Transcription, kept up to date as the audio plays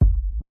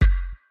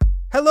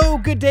Hello,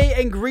 good day,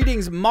 and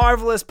greetings,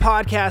 marvelous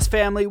podcast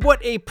family. What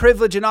a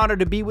privilege and honor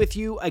to be with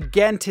you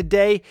again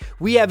today.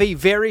 We have a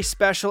very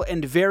special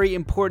and very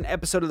important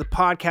episode of the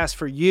podcast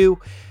for you.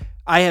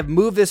 I have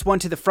moved this one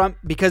to the front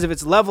because of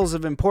its levels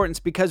of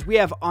importance, because we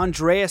have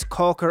Andreas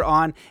Kalker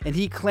on, and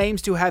he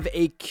claims to have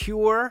a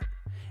cure,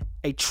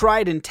 a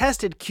tried and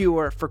tested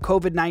cure for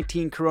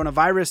COVID-19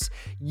 coronavirus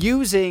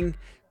using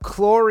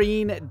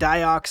chlorine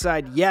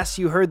dioxide. Yes,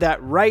 you heard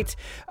that right.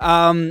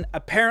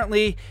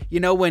 Apparently,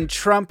 when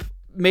Trump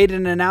made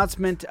an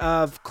announcement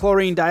of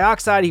chlorine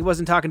dioxide, he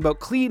wasn't talking about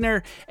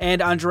cleaner,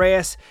 and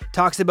Andreas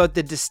talks about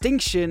the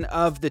distinction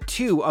of the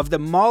two, of the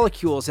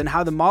molecules, and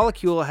how the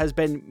molecule has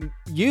been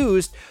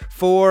used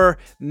for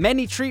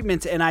many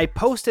treatments. And I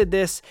posted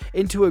this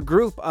into a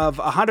group of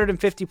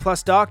 150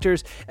 plus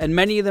doctors, and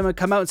many of them have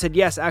come out and said,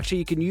 yes, actually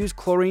you can use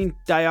chlorine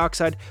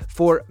dioxide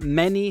for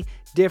many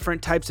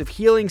different types of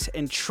healings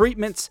and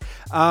treatments.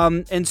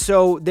 And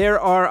so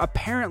there are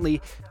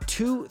apparently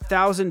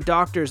 2,000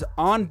 doctors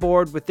on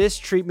board with this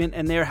treatment,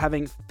 and they're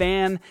having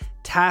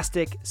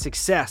fantastic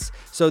success.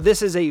 So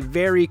this is a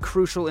very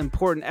crucial,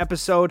 important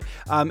episode.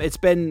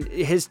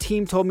 His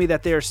team told me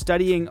that they're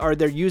studying, or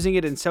they're using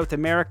it in South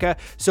America.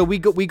 So we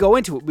go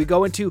into it. We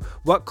go into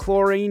what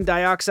chlorine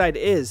dioxide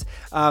is.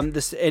 And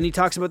he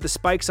talks about the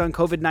spikes on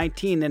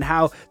COVID-19 and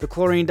how the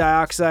chlorine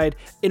dioxide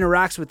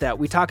interacts with that.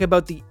 We talk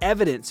about the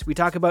evidence. We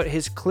talk about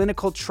his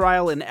clinical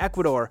trial in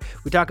Ecuador.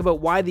 We talk about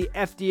why the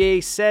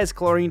FDA says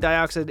chlorine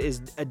dioxide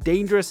is a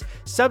dangerous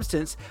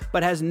substance,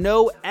 but has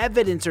no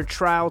evidence or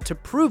trial to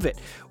prove it.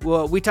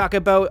 Well, we talk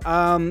about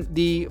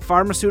the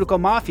pharmaceutical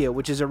mafia,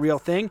 which is a real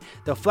thing.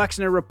 The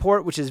Flexner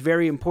report, which is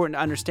very important to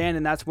understand,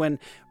 and that's when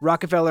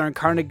Rockefeller and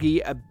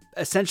Carnegie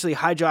essentially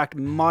hijacked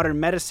modern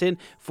medicine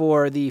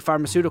for the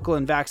pharmaceutical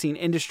and vaccine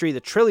industry, the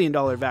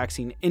trillion-dollar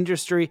vaccine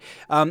industry.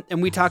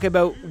 And we talk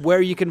about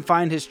where you can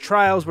find his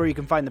trials, where you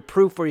can find the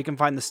proof, where you can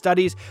find the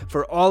studies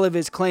for all of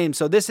his claims.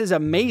 So this is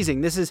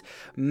amazing. This is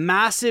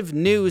massive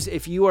news.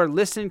 If you are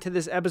listening to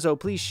this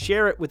episode, please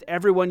share it with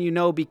everyone you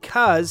know,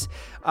 because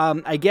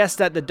I guess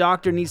that the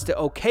doctor needs to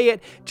okay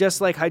it, just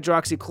like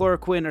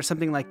hydroxychloroquine or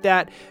something like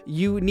that.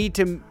 You need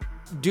to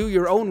do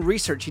your own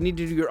research. You need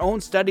to do your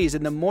own studies,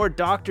 and the more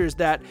doctors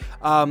that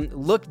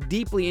look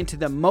deeply into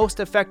the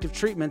most effective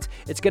treatments,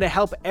 it's going to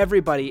help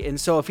everybody.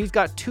 And so if he's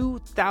got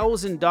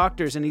 2,000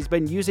 doctors and he's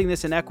been using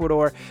this in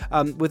Ecuador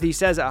with, he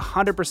says,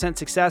 100%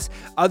 success,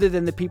 other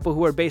than the people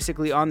who are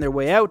basically on their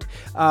way out,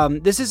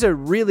 this is a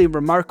really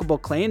remarkable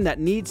claim that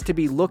needs to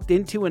be looked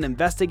into and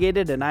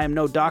investigated. And I am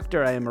no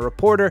doctor, I am a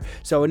reporter,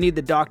 so I need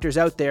the doctors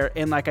out there.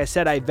 And like I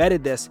said, I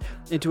vetted this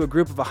into a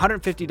group of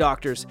 150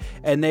 doctors,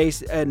 and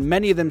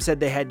many of them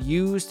said they had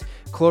used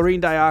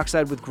chlorine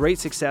dioxide with great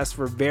success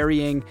for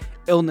varying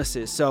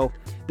illnesses. So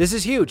this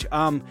is huge.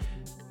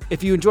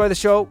 If you enjoy the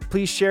show,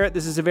 please share it.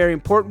 This is a very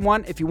important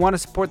one. If you want to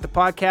support the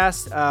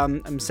podcast,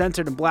 I'm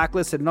censored and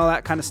blacklisted and all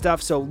that kind of stuff.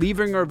 So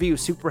leaving a review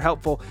is super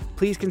helpful.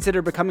 Please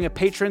consider becoming a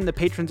patron. The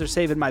patrons are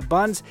saving my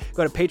buns.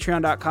 Go to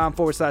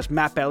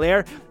patreon.com/Matt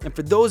Belair. And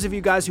for those of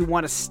you guys who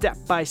want a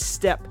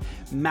step-by-step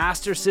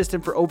master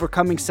system for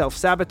overcoming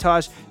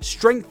self-sabotage,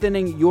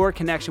 strengthening your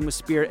connection with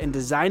spirit, and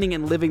designing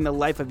and living the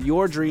life of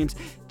your dreams,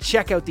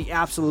 check out the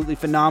absolutely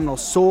phenomenal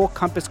Soul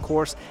Compass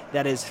course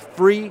that is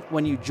free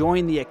when you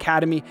join the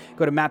Academy.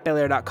 Go to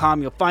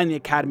mattbelair.com. You'll find the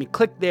Academy.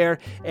 Click there,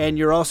 and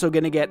you're also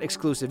going to get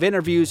exclusive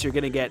interviews. You're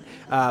going to get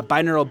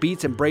binaural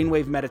beats and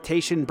brainwave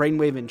meditation,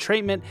 brainwave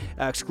entrainment,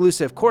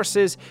 exclusive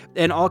courses,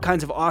 and all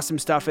kinds of awesome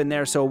stuff in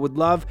there. So would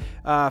love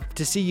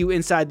to see you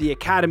inside the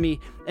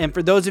Academy. And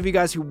for those of you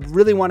guys who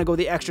really want to go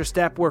the extra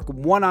step, work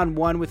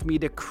one-on-one with me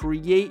to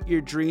create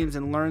your dreams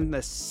and learn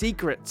the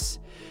secrets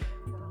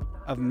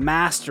of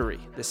mastery,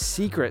 the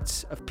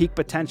secrets of peak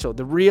potential,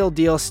 the real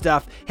deal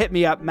stuff, hit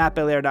me up,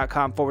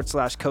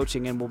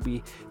 mattbelair.com/coaching, and we'll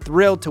be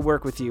thrilled to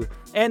work with you.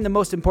 And the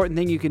most important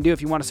thing you can do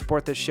if you want to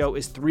support this show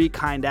is 3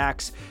 kind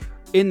acts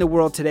in the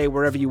world today.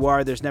 Wherever you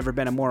are, there's never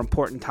been a more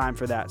important time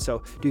for that.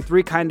 So do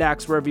 3 kind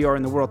acts wherever you are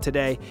in the world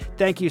today.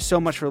 Thank you so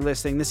much for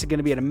listening. This is going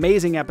to be an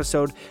amazing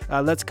episode.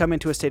 Let's come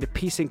into a state of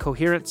peace and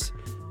coherence.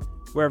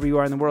 Wherever you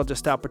are in the world, just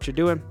stop what you're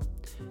doing.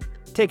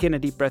 Take in a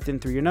deep breath in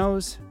through your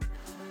nose.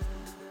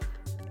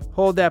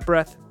 Hold that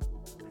breath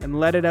and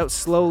let it out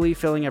slowly,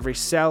 filling every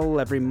cell,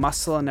 every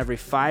muscle, and every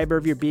fiber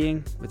of your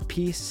being with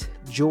peace,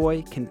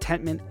 joy,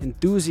 contentment,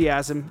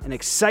 enthusiasm, and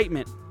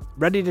excitement,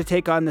 ready to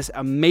take on this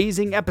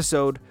amazing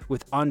episode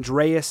with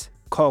Andreas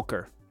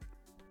Kalker.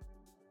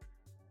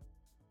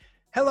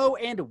 Hello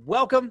and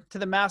welcome to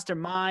the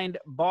Mastermind,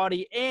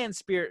 Body, and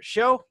Spirit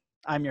Show.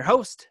 I'm your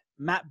host,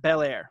 Matt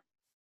Belair.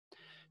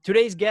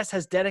 Today's guest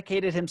has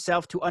dedicated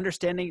himself to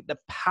understanding the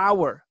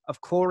power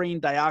of chlorine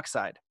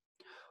dioxide.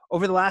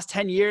 Over the last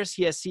 10 years,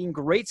 he has seen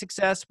great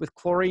success with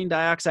chlorine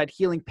dioxide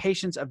healing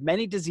patients of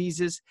many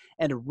diseases,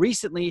 and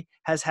recently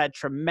has had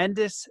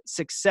tremendous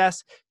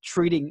success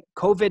treating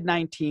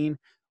COVID-19.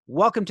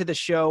 Welcome to the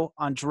show,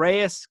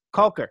 Andreas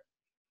Kalker.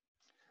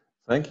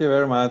 Thank you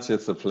very much.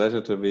 It's a pleasure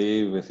to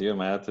be with you,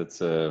 Matt.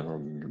 It's a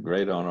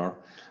great honor.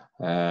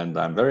 And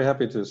I'm very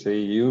happy to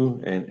see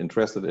you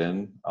interested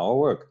in our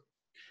work.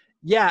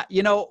 Yeah,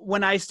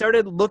 when I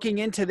started looking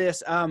into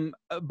this,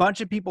 a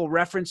bunch of people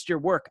referenced your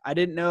work. I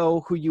didn't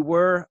know who you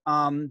were,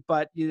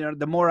 but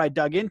the more I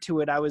dug into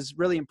it, I was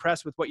really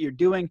impressed with what you're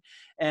doing,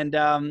 and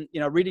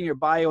reading your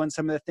bio and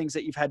some of the things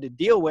that you've had to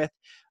deal with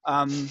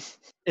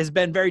has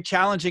been very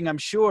challenging, I'm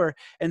sure.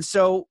 And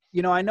so,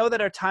 I know that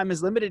our time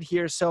is limited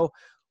here. So,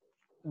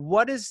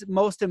 what is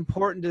most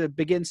important to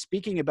begin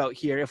speaking about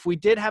here? If we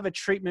did have a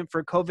treatment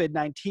for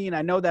COVID-19,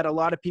 I know that a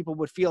lot of people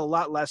would feel a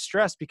lot less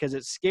stressed because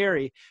it's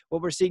scary.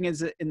 What we're seeing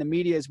is in the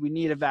media is we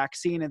need a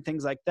vaccine and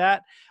things like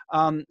that.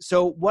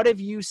 So what have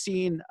you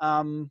seen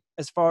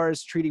as far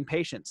as treating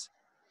patients?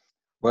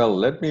 Well,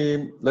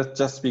 let's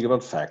just speak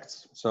about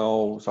facts.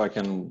 So I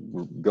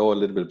can go a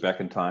little bit back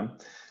in time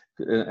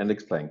and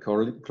explain.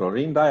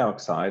 Chlorine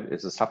dioxide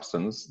is a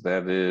substance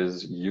that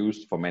is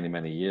used for many,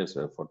 many years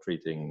for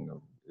treating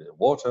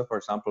water, for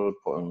example,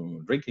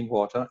 drinking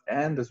water,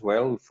 and as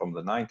well from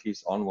the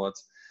 90s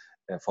onwards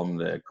from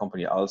the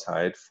company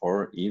Alzheid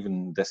for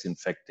even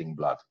disinfecting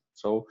blood.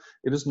 So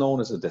it is known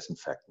as a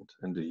disinfectant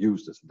and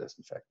used as a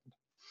disinfectant.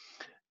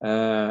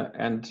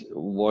 And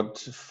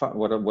what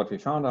we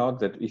found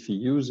out that if you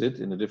use it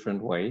in a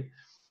different way,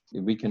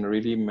 we can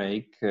really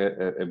make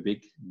a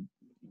big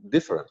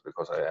difference,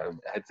 because I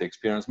had the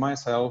experience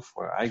myself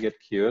where I get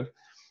cured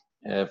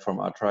from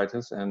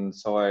arthritis, and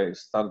so I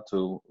started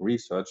to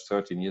research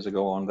 13 years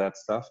ago on that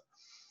stuff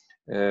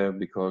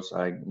because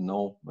I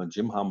know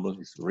Jim Humble.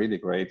 He's really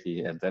great.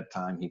 At that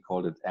time he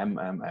called it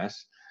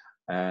MMS,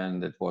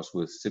 and it was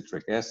with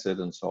citric acid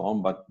and so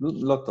on. But a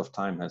lot of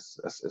time has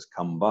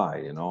come by,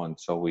 and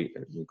so we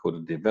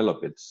could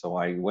develop it. So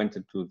I went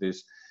into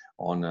this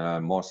on a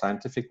more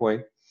scientific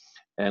way.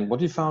 And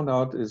what we found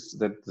out is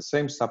that the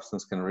same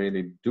substance can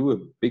really do a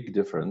big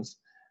difference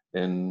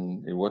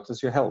in what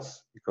is your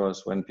health.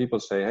 Because when people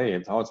say,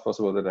 hey, how it's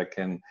possible that I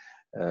can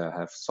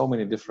have so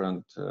many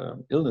different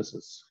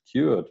illnesses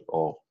cured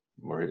or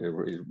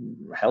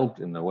helped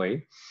in a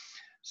way,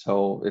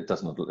 so it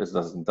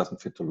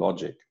doesn't fit to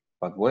logic.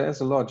 But where's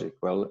the logic?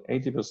 Well,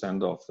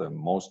 80% of the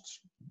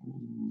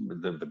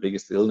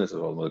biggest illnesses,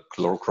 or the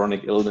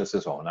chronic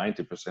illnesses, or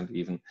 90%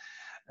 even,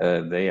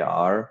 they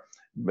are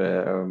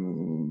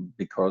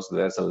because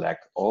there's a lack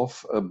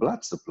of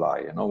blood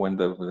supply. When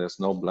there's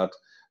no blood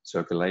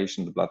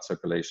circulation, the blood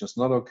circulation is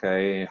not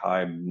okay,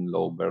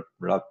 low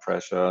blood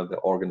pressure, the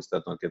organs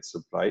that don't get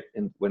supplied.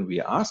 And when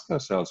we ask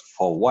ourselves,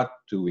 for what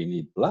do we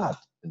need blood?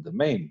 In the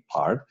main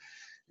part,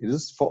 it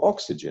is for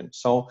oxygen.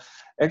 So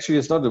actually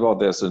it's not about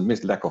there's a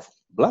lack of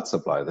blood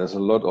supply, there's a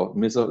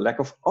lack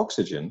of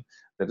oxygen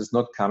that is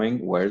not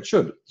coming where it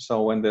should.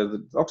 So when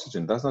the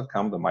oxygen does not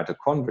come, the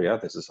mitochondria,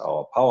 this is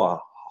our power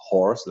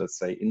horse, let's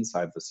say,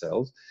 inside the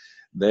cells,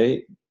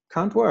 they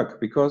can't work,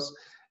 because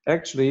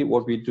actually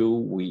what we do,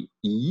 we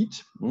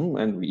eat,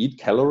 and we eat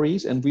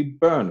calories and we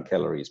burn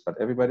calories. But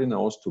everybody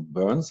knows to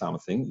burn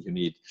something, you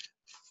need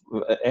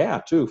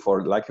air too,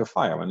 for like a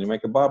fire. When you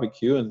make a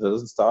barbecue and it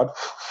doesn't start,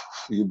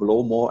 you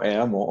blow more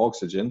air, more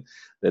oxygen,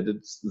 that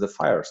the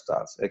fire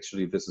starts.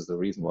 Actually, this is the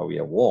reason why we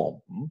are warm.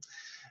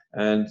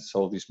 And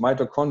so these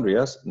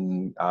mitochondria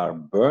are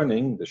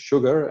burning the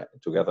sugar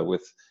together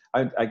with,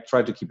 I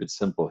try to keep it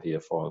simple here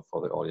for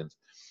the audience.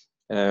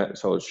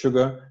 So it's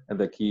sugar, and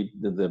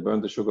they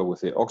burn the sugar with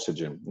the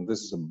oxygen. And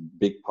this is a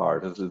big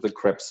part of the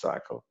Krebs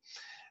cycle.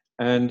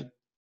 And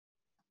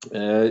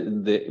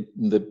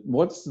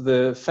what's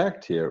the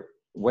fact here?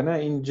 When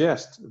I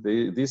ingest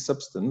this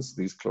substance,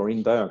 this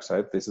chlorine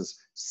dioxide, this is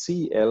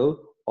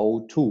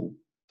ClO2.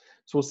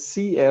 So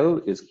Cl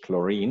is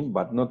chlorine,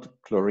 but not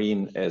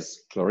chlorine as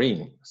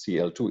chlorine,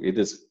 Cl2. It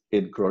is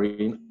a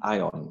chlorine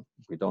ion.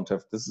 We don't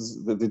have, this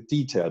is the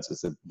details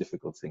is a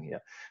difficult thing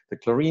here. The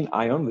chlorine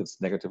ion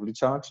that's negatively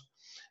charged,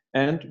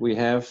 and we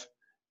have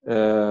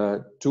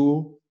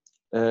two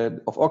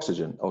of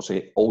oxygen, or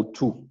say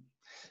O2.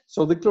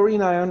 So the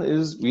chlorine ion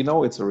is, we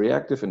know it's a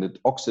reactive and it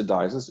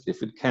oxidizes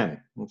if it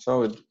can. And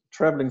so it's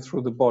traveling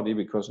through the body,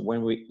 because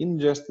when we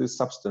ingest this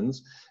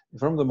substance,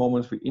 from the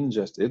moment we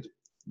ingest it,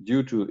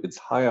 due to its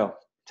higher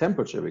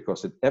temperature,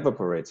 because it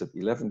evaporates at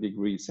 11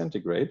 degrees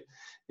centigrade,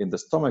 in the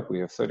stomach we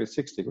have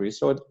 36 degrees,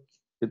 so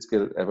it's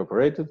get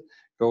evaporated,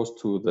 goes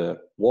to the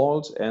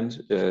walls,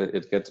 and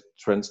it gets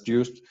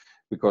transduced,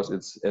 because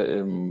it's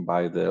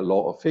by the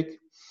law of Fick,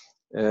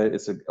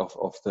 it's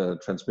of the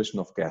transmission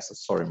of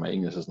gases. Sorry, my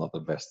English is not the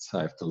best.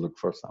 I have to look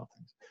for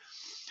something.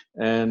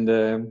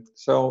 And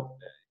so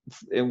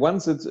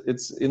once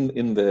it's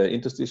in the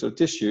interstitial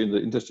tissue, in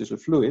the interstitial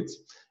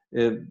fluids,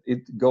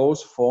 it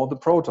goes for the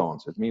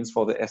protons. It means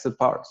for the acid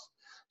parts.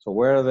 So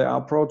where there are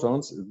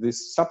protons,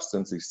 this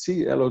substance, the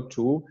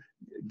ClO2,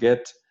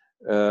 get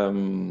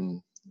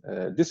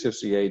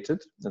dissociated.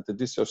 And the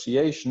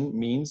dissociation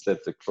means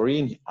that the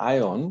chlorine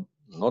ion,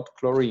 not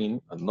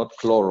chlorine and not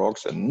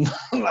Clorox and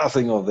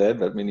nothing of that,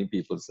 but many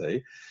people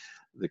say,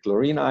 the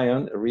chlorine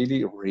ion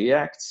really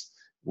reacts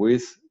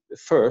with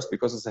first,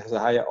 because it has a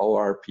higher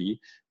ORP,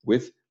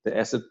 with the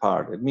acid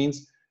part. It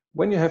means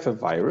when you have a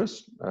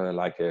virus,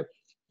 like a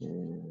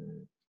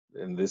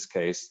in this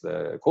case,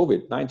 the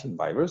COVID-19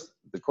 virus.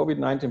 The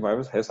COVID-19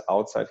 virus has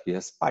outside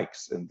here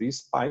spikes, and these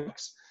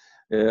spikes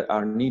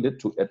are needed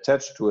to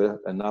attach to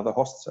another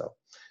host cell.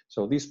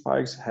 So these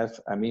spikes have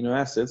amino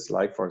acids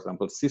like, for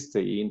example,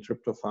 cysteine,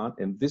 tryptophan,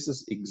 and this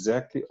is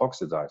exactly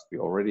oxidized. We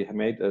already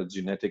made a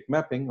genetic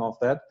mapping of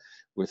that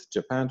with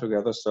Japan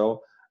together.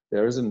 So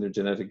there is a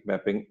genetic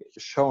mapping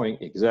showing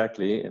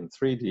exactly in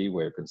 3D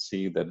where you can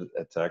see that it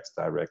attacks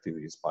directly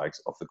these spikes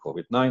of the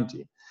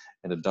COVID-19.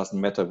 And it doesn't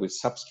matter which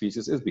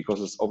subspecies it is because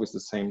it's always the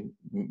same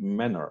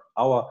manner.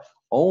 Our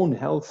own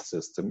health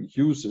system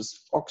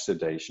uses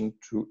oxidation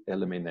to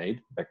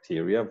eliminate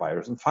bacteria,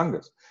 virus, and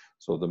fungus.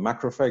 So the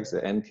macrophages,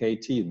 the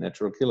NKT,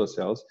 natural killer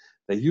cells,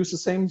 they use the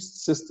same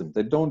system.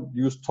 They don't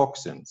use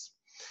toxins.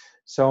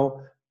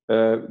 So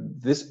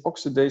this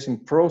oxidation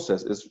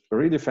process is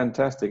really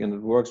fantastic, and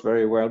it works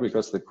very well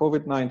because the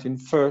COVID-19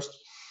 first,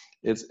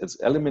 it's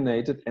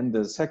eliminated, and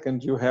the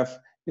second you have,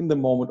 in the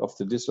moment of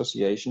the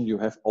dissociation, you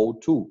have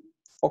O2,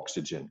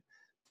 oxygen.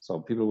 So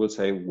people will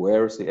say,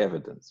 where is the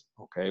evidence?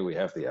 Okay, we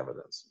have the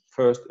evidence.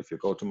 First, if you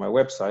go to my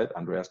website,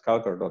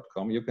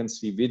 andreaskalkar.com, you can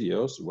see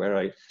videos where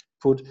I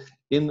put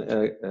in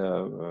a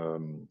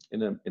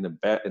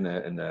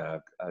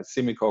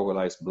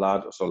semi-coagulized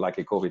blood, so like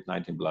a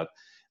COVID-19 blood,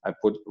 I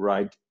put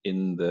right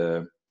in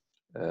the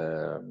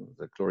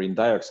chlorine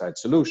dioxide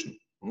solution,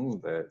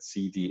 the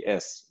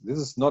CDS. This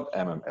is not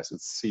MMS,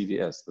 it's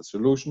CDS, the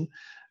solution.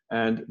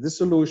 And this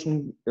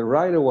solution,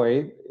 right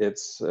away,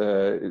 it's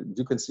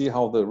you can see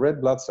how the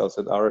red blood cells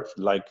that are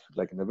like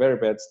in a very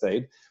bad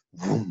state,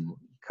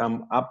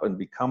 come up and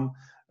become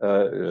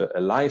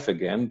alive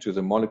again to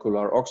the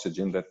molecular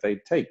oxygen that they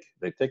take.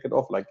 They take it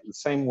off like the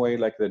same way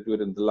like they do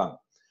it in the lung.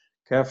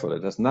 Careful,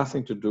 it has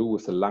nothing to do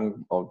with the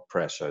lung or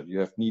pressure. You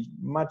have need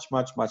much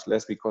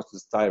less because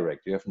it's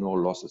direct. You have no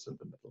losses in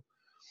the middle.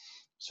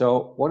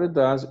 So what it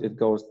does, it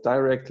goes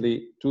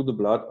directly to the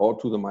blood or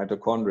to the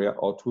mitochondria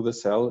or to the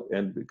cell,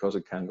 and because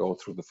it can go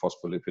through the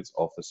phospholipids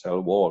of the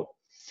cell wall,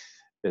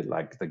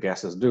 like the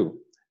gases do.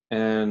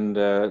 And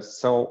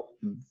so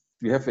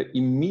you have an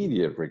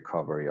immediate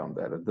recovery on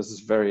that. And this is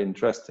very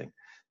interesting.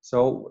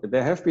 So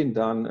there have been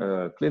done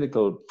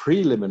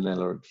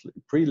preliminary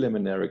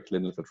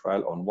clinical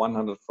trial on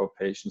 104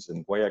 patients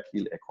in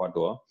Guayaquil,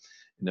 Ecuador,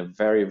 in a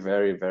very,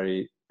 very,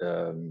 very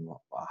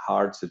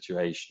hard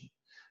situation.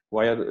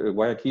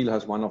 Guayaquil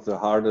has one of the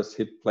hardest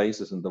hit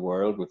places in the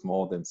world with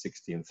more than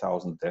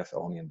 16,000 deaths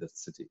only in this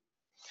city.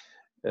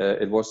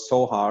 It was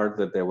so hard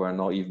that there were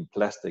not even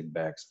plastic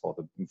bags for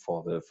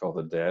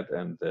the dead,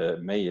 and the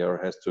mayor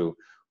has to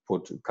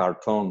put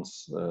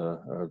cartons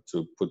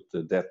to put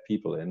the dead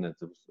people in. It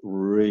was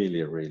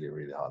really, really,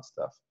 really hard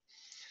stuff.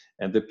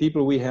 And the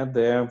people we had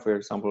there, for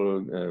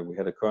example, we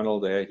had a colonel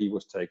there, he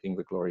was taking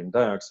the chlorine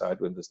dioxide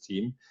with this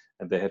team,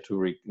 and they had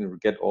to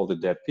get all the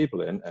dead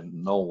people in, and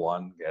no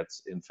one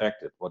gets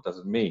infected. What does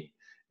it mean?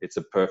 It's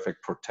a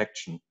perfect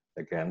protection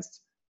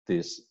against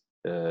this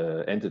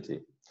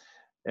entity.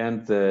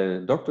 And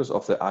the doctors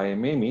of the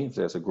IMEMI,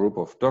 there's a group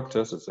of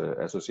doctors, it's an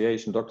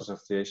association, doctors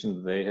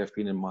association, they have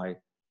been in my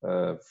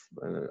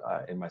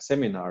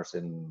seminars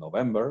in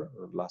November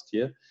last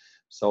year.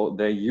 So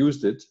they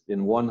used it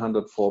in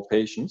 104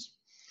 patients,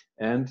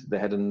 and they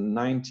had a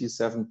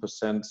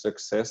 97%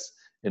 success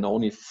in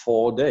only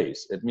 4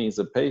 days. It means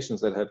the patients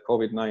that had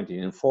COVID-19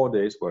 in 4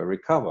 days were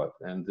recovered,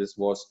 and this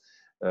was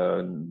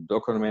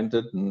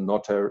documented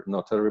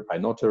by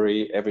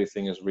notary.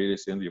 Everything is really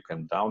simple. You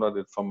can download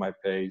it from my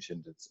page,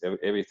 and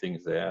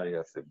everything's there. You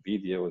have the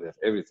video, you have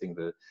everything,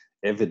 the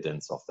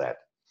evidence of that.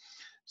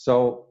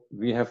 So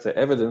we have the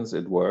evidence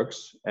it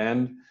works,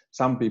 and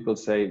some people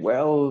say,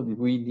 well,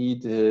 we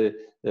need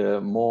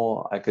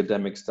more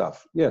academic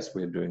stuff. Yes,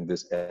 we're doing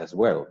this as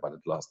well, but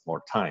it lasts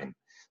more time.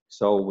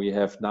 So we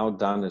have now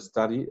done a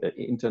study, an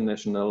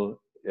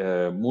international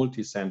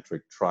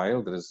multicentric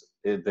trial that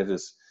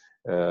is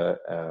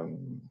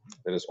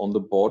on the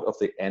board of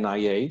the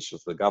NIH,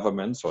 of the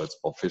government, so it's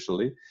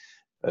officially,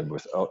 and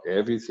with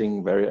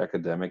everything very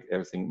academic,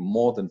 everything,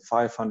 more than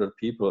 500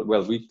 people.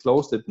 Well, we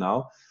closed it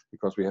now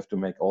because we have to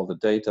make all the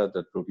data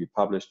that will be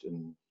published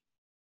in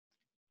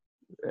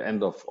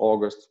end of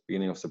August,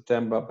 beginning of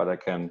September, but I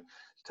can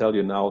tell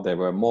you now there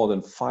were more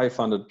than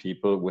 500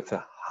 people with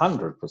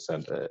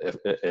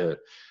 100%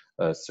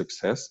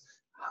 success,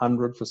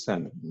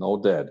 100%, no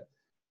dead,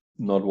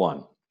 not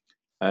one.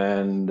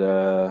 And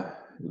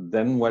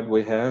then what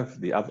we have,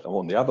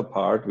 on the other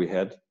part, we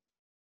had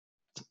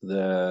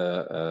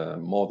the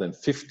more than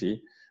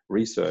 50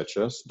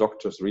 researchers,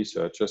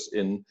 researchers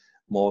in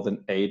more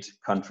than 8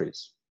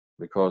 countries,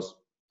 because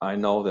I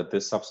know that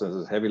this substance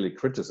is heavily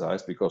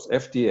criticized because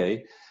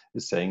FDA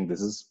is saying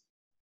this is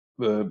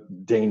a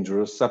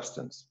dangerous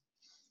substance.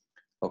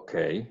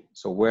 Okay,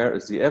 so where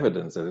is the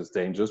evidence that it's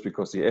dangerous?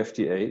 Because the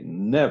FDA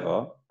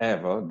never,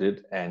 ever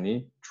did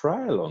any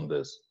trial on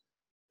this.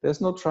 There's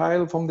no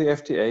trial from the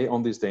FDA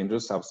on this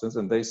dangerous substance,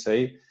 and they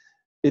say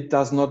it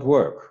does not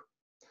work.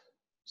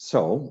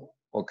 So,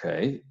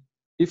 okay,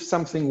 if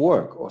something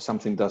works or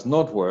something does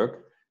not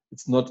work,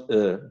 it's not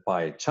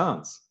by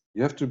chance.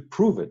 You have to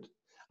prove it.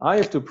 I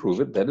have to prove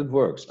it that it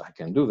works. I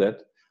can do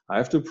that. I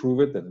have to prove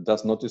it that it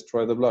does not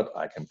destroy the blood.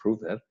 I can prove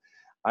that.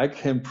 I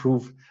can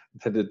prove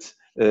that it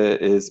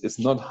is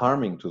not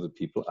harming to the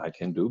people. I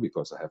can do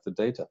because I have the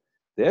data.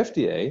 The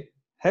FDA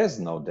has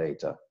no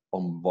data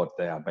on what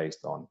they are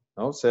based on.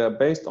 No, so they are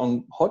based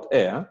on hot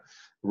air,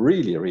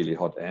 really, really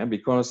hot air,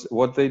 because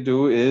what they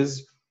do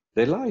is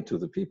they lie to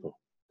the people.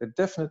 They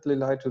definitely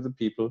lie to the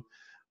people.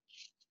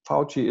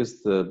 Fauci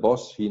is the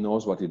boss. He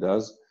knows what he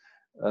does.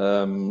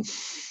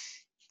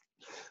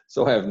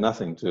 So I have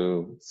nothing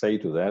to say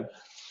to that,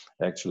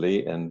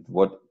 actually. And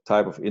what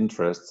type of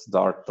interests,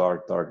 dark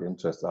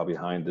interests are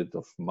behind it,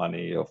 of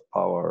money, of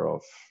power,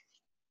 of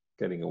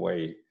getting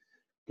away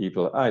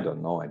people? I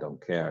don't know. I don't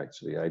care,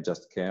 actually. I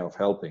just care of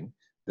helping.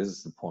 This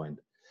is the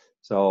point.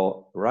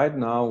 So right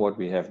now, what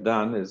we have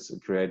done is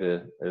create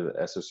a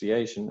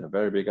association, a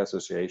very big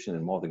association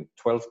in more than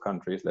 12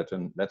 countries,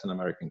 Latin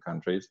American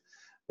countries,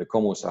 the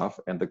COMUSAF,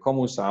 and the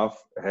COMUSAF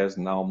has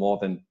now more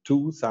than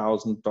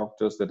 2,000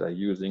 doctors that are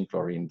using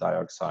chlorine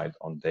dioxide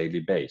on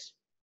daily basis.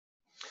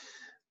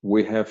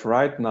 We have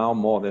right now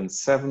more than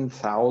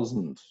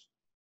 7,000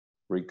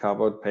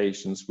 recovered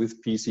patients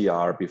with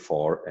PCR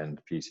before and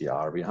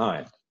PCR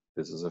behind.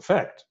 This is a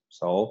fact.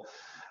 So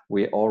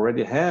we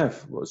already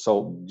have,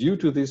 so due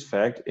to this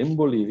fact, in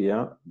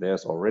Bolivia,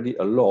 there's already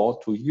a law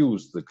to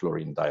use the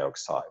chlorine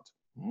dioxide.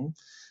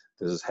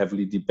 This is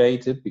heavily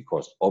debated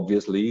because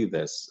obviously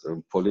there's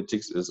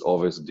politics is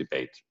always a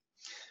debate.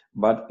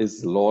 But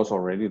it's laws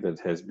already that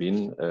has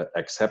been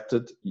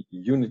accepted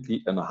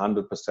unity and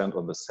 100%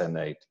 on the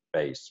Senate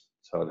base.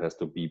 So it has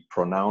to be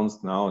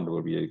pronounced now, and it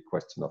will be a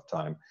question of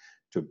time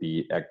to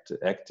be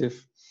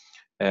active.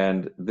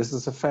 And this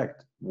is a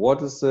fact.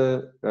 What is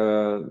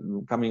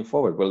coming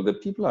forward? Well, the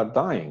people are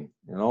dying,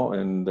 you know,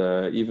 and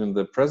even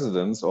the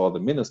presidents or the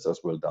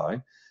ministers will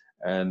die.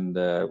 And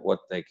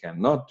what they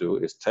cannot do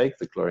is take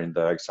the chlorine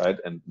dioxide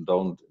and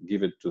don't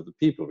give it to the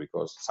people,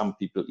 because some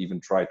people even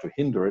try to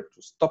hinder it,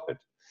 to stop it.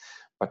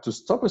 But to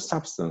stop a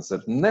substance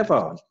that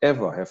never,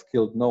 ever have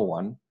killed no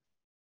one,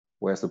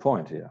 where's the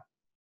point here?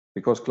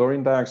 Because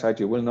chlorine dioxide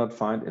you will not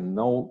find in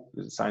no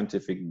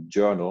scientific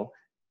journal,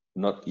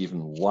 not even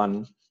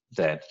one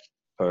dead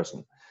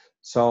person.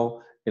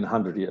 So in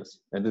 100 years,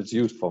 and it's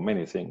used for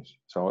many things.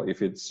 So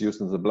if it's used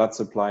in the blood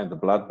supply, in the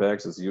blood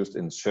bags, it's used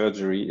in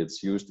surgery,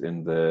 it's used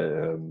in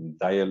the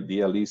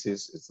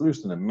dialysis, it's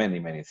used in many,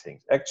 many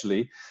things.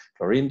 Actually,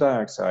 chlorine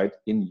dioxide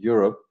in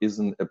Europe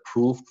isn't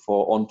approved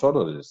for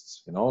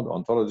ontologists. You know, the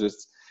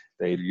ontologists,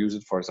 they use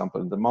it, for example,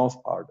 in the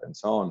mouth part and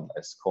so on.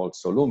 It's called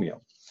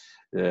Solumium.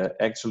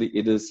 Actually,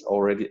 it is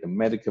already a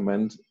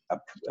medicament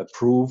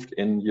approved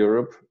in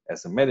Europe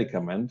as a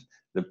medicament.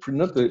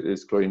 Not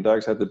the chlorine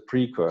dioxide, the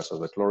precursor,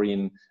 the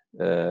chlorine,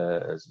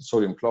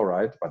 sodium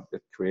chloride, but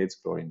it creates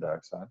chlorine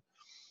dioxide.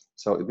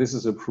 So this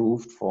is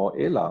approved for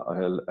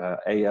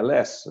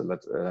ALS,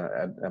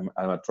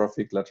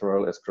 amyotrophic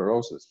lateral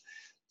sclerosis.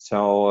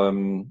 So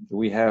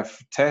we have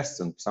tests,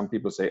 and some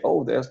people say,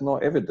 oh, there's no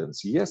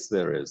evidence. Yes,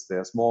 there is.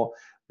 There's more.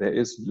 There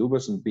is.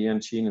 Lubers and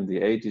Bianchini in the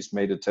 80s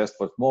made a test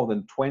with more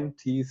than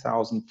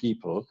 20,000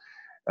 people,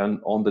 and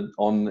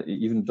on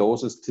even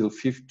doses till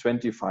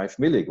 25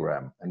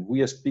 milligram. And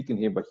we are speaking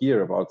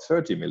here about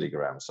 30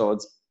 milligrams. So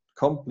it's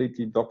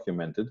completely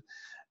documented.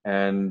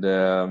 And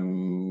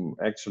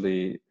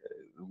actually,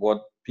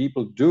 what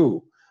people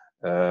do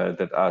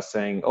that are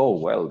saying, oh,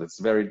 well, it's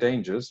very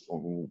dangerous,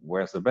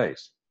 where's the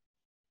base?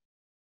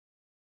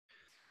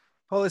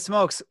 Holy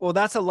smokes. Well,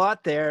 that's a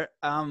lot there.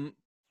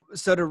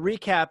 So to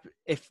recap,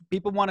 if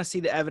people want to see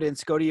the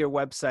evidence, go to your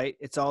website.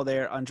 It's all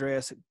there,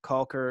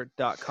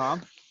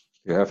 andreaskalker.com.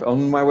 You have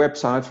on my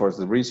website for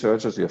the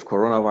researchers, you have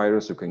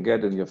coronavirus, you can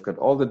get, and you've got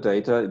all the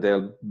data. There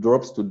are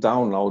drops to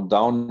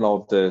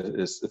download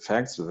the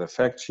facts, the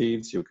fact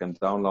sheets, you can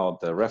download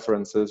the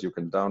references, you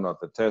can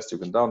download the test, you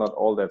can download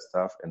all that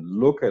stuff and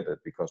look at it,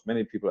 because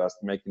many people are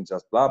making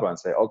just blah, blah and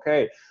say,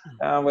 okay,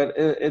 well,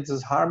 it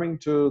is harming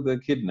to the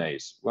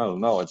kidneys. Well,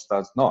 no, it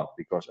does not,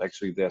 because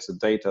actually there's a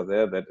data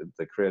there that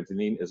the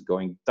creatinine is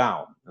going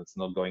down. It's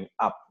not going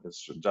up.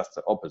 It's just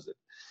the opposite.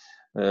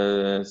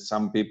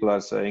 Some people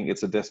are saying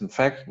it's a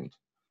disinfectant.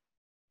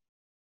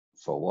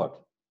 For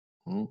what?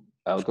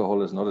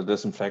 Alcohol is not a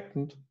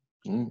disinfectant,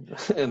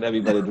 and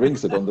everybody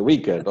drinks it on the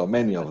weekend, or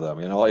many of them.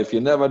 You know, if you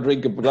never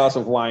drink a glass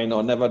of wine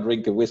or never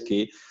drink a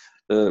whiskey,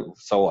 so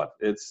what?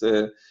 It's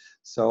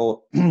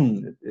so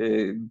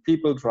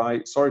people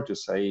try. Sorry to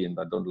say, and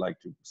I don't like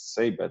to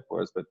say bad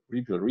words, but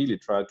people really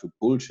try to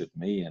bullshit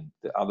me and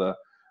the other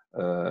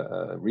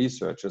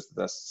researchers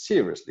that are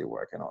seriously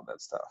working on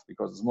that stuff,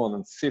 because it's more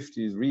than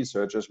 50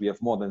 researchers. We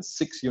have more than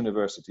 6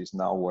 universities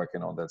now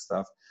working on that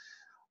stuff.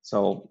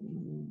 So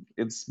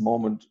it's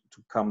moment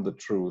to come the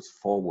truth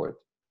forward.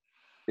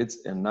 It's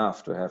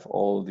enough to have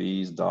all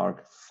these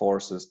dark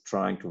forces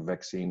trying to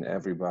vaccine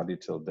everybody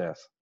till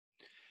death.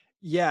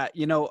 Yeah,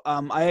 you know,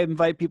 I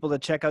invite people to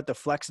check out the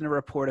Flexner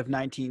Report of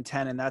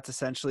 1910, and that's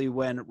essentially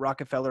when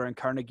Rockefeller and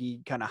Carnegie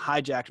kind of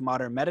hijacked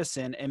modern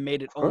medicine and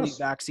made it only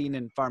vaccine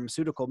and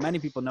pharmaceutical. Many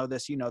people know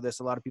this, you know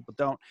this, a lot of people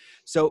don't.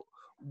 So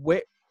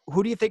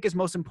who do you think is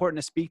most important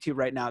to speak to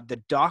right now?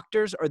 The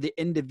doctors or the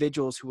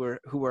individuals who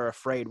are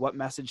afraid? What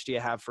message do you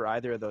have for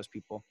either of those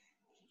people?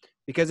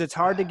 Because it's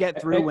hard to get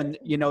through when,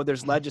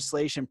 there's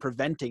legislation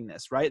preventing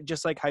this, right?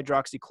 Just like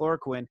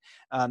hydroxychloroquine,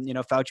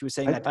 Fauci was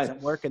saying that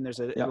doesn't work, and there's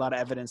a lot of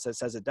evidence that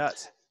says it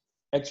does.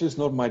 Actually, it's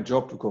not my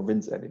job to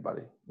convince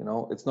anybody.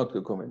 It's not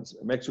to convince.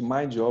 Actually,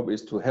 my job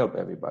is to help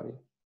everybody.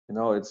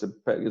 It's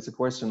a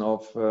question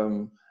of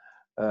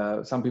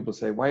some people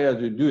say, why are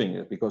you doing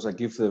it? Because I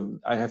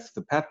have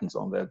the patents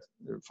on that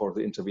for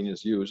the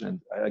intravenous use,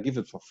 and I give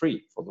it for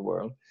free for the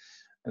world.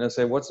 And I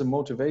say, what's the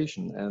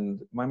motivation?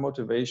 And my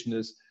motivation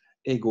is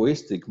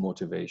egoistic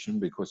motivation,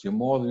 because the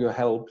more you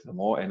help, the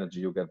more energy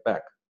you get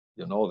back.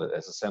 That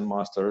as a Zen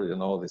master,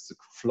 this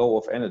flow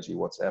of energy,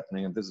 what's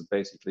happening. And this is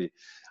basically,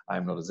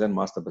 I'm not a Zen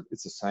master, but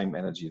it's the same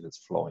energy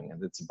that's flowing.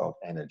 And it's about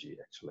energy,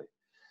 actually.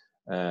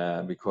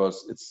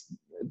 Because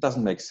it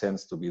doesn't make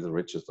sense to be the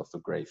richest of the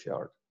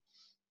graveyard.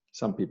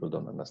 Some people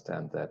don't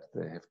understand that.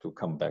 They have to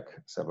come back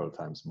several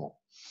times more.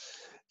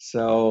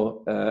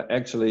 So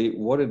actually,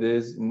 what it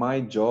is,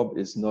 my job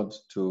is not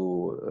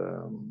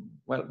to,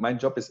 my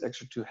job is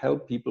actually to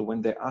help people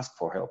when they ask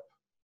for help.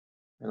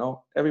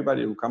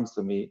 Everybody who comes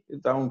to me, I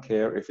don't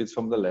care if it's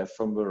from the left,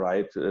 from the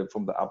right,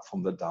 from the up,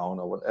 from the down,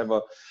 or whatever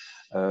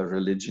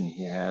religion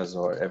he has,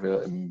 or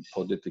ever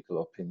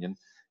political opinion.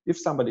 If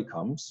somebody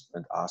comes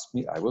and asks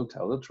me, I will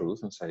tell the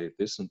truth and say,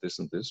 this and this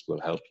and this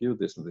will help you,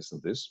 this and this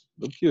and this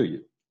will cure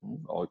you.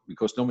 Or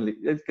because normally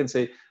it can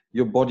say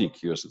your body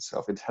cures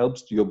itself. It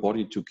helps your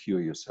body to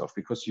cure yourself,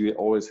 because you're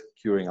always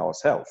curing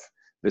ourselves.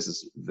 This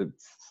is the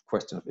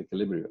question of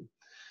equilibrium.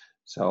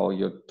 So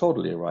you're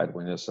totally right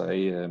when you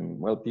say,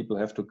 people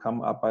have to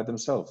come up by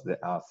themselves.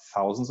 There are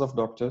thousands of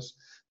doctors.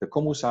 The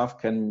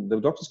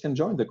doctors can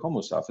join the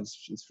CommuSAF.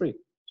 It's free.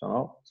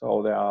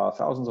 So there are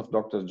thousands of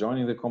doctors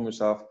joining the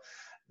CommuSAF.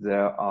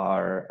 There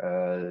are,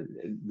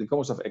 the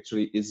CommuSAF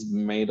actually is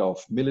made of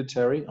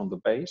military on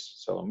the base.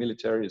 So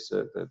military is,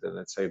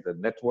 let's say, the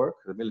network,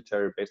 the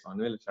military based on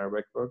military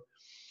network.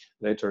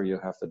 Later you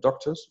have the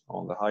doctors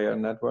on the higher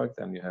network.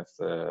 Then you have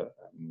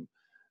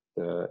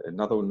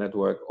another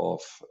network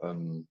of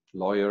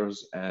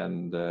lawyers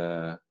and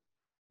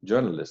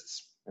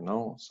journalists,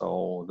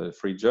 So the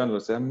free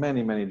journalists, there are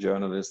many, many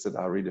journalists that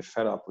are really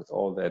fed up with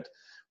all that,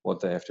 what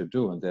they have to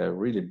do. And they're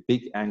really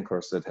big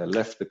anchors that have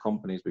left the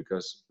companies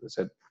because they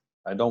said,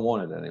 I don't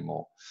want it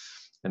anymore.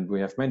 And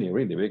we have many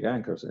really big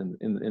anchors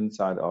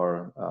inside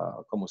our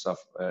CommuSAF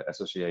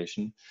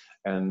association,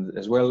 and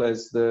as well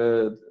as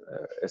the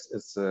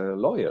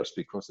lawyers,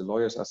 because the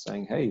lawyers are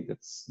saying, hey,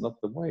 that's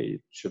not the way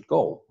it should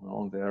go.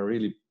 They're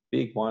really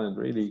big one and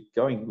really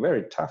going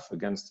very tough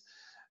against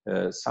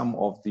some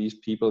of these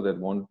people that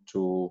want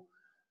to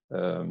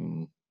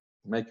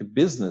make a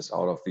business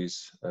out of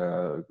these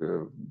pandemia,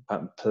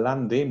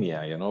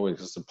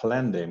 because it's a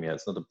plandemia,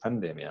 it's not a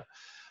pandemia.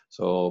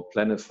 So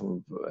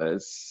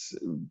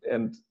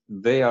and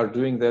they are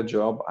doing their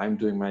job. I'm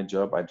doing my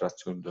job. I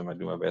just do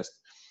my best.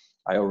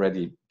 I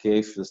already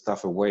gave the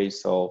stuff away.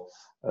 So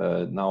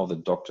now the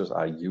doctors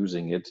are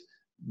using it,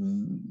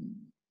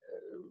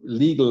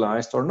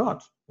 legalized or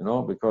not,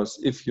 because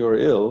if you're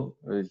ill,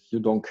 you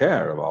don't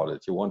care about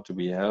it. You want to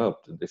be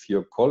helped. And if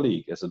your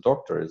colleague as a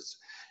doctor is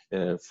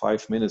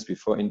 5 minutes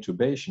before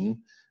intubation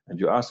and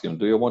you ask him,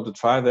 do you want to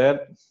try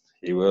that?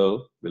 He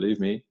will, believe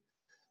me.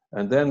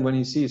 And then when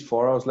he sees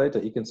 4 hours later,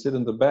 he can sit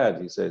in the bed.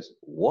 He says,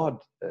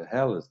 what the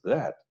hell is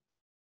that?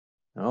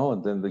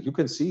 And then you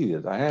can see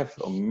it. I have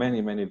many,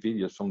 many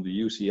videos from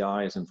the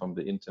UCIs and from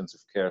the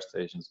intensive care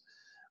stations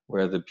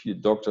where the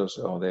doctors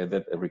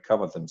that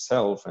recovered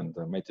themselves and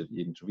made it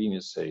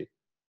intravenous say,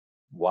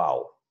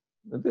 wow,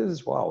 this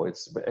is wow.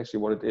 It's actually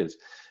what it is.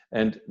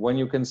 And when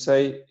you can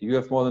say you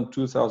have more than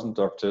 2,000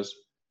 doctors,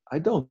 I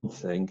don't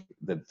think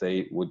that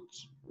they would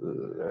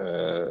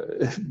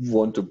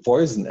want to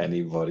poison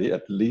anybody,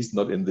 at least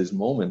not in this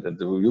moment. And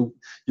you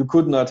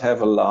could not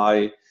have a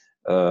lie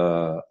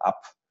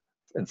up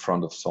in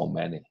front of so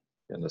many,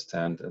 you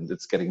understand? And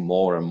it's getting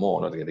more and more,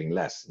 not getting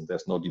less. And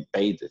there's no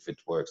debate if it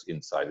works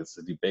inside. It's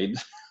a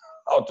debate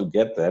how to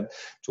get that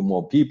to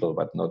more people,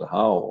 but not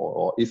how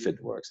or if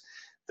it works.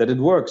 That it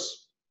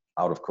works,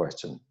 out of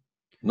question.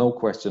 No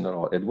question at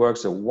all. It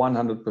works at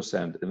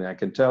 100%. And I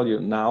can tell you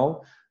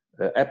now,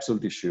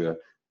 absolutely sure,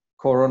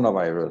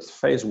 coronavirus,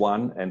 phase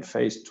 1 and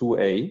phase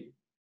 2A,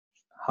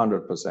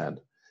 100%.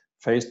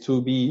 Phase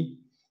 2B,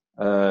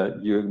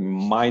 you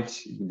might,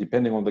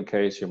 depending on the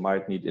case, you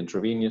might need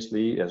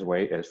intravenously as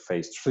well as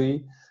phase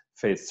 3.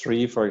 Phase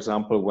 3, for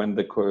example, when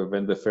the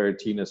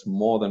ferritin is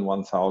more than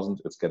 1,000,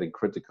 it's getting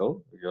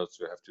critical. You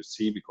also have to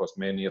see, because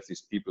many of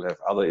these people have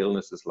other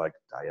illnesses like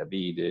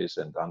diabetes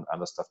and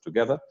other stuff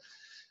together.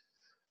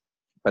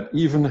 But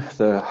even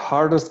the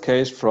hardest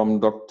case from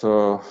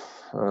Dr.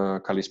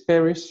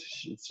 Kalisperis,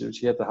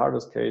 she had the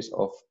hardest case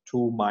of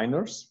 2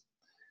 minors,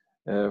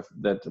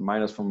 that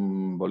miners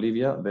from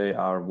Bolivia. They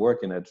are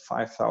working at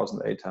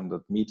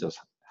 5,800 meters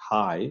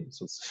high.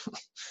 So it's,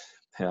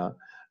 yeah,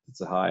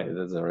 it's a high,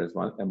 there is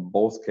one. And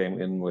both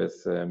came in with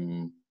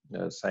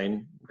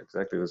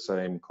exactly the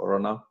same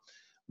corona.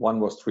 One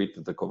was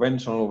treated the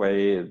conventional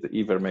way, the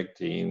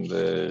ivermectin,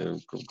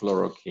 the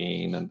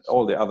chloroquine, and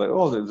all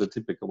the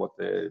typical what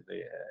the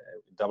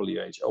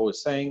WHO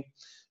is saying,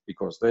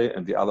 because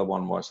and the other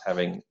one was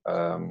having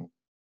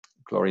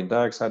chlorine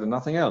dioxide and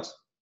nothing else.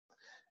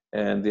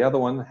 And the other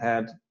one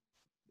had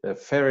a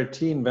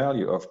ferritin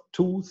value of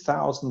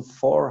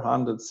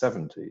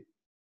 2,470.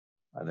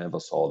 I never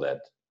saw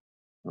that.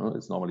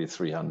 It's normally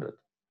 300.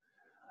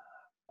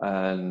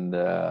 And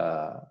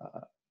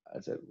I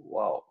said,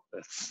 wow,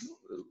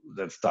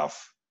 that's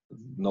tough.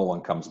 No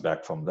one comes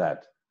back from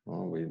that.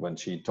 When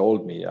she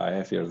told me, I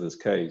have here this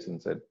case, and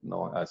said,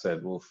 no, I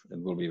said, well,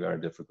 it will be very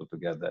difficult to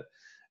get that.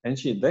 And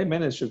they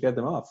managed to get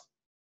him off.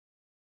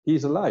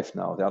 He's alive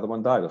now. The other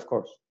one died, of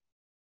course.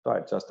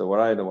 Died just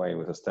right away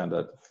with the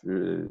standard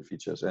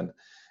features. And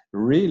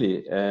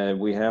really,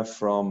 we have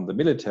from the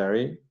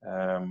military,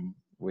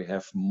 we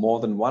have more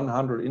than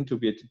 100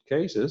 intubated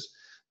cases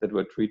that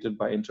were treated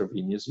by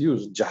intravenous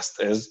use, just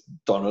as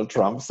Donald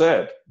Trump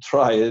said,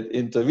 try it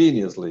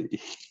intravenously.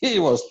 He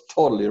was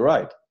totally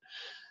right.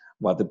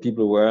 But the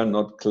people were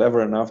not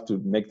clever enough to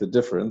make the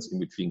difference in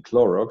between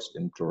Clorox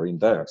and chlorine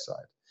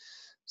dioxide.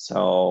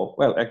 So,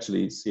 well,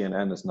 actually,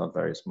 CNN is not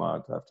very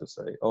smart, I have to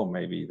say. Oh,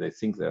 maybe they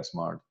think they're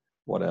smart,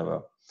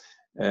 whatever.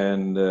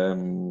 And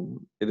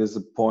it is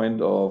a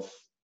point of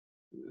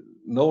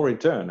no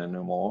return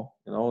anymore.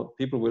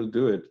 People will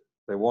do it.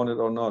 They want it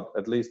or not,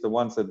 at least the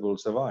ones that will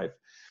survive.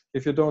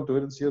 If you don't do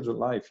it, it's your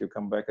life. You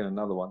come back in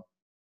another one.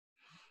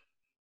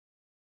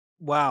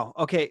 Wow.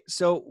 Okay.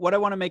 So what I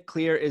want to make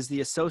clear is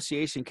the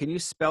association. Can you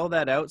spell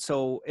that out?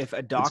 So if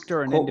a doctor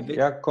or an individual.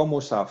 Yeah,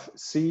 COMUSAV.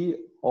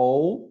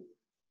 COMUSAV.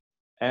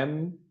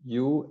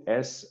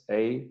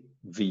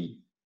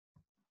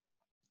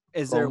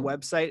 Is there a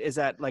website? Is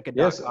that like a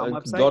yes, .com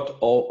website?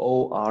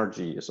 .org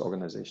is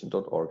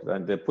organization.org.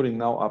 And they're putting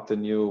now up the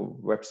new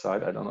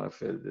website. I don't know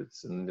if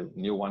it's the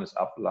new one is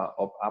up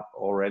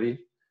already.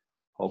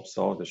 Hope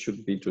so. There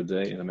should be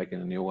today, and they're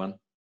making a new one.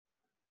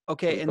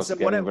 Okay. Because and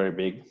so what very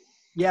big.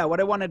 Yeah, what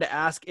I wanted to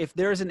ask, if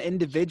there's an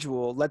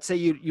individual, let's say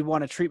you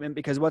want a treatment,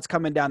 because what's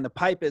coming down the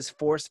pipe is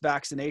forced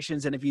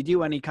vaccinations. And if you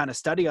do any kind of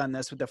study on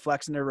this with the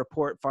Flexner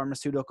report,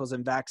 pharmaceuticals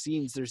and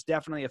vaccines, there's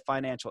definitely a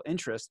financial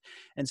interest.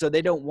 And so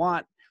they don't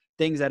want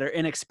things that are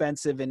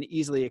inexpensive and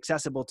easily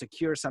accessible to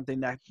cure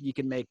something that you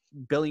can make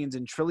billions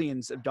and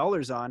trillions of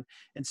dollars on.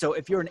 And so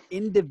if you're an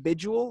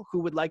individual who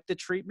would like the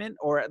treatment,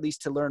 or at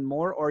least to learn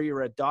more, or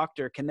you're a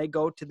doctor, can they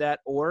go to that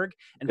org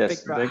and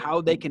figure out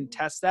how they can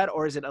test that?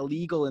 Or is it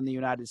illegal in the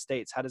United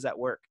States? How does that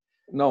work?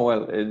 No,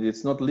 well,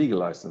 it's not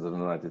legalized in the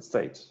United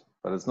States,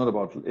 but it's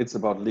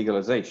about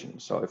legalization.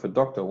 So if a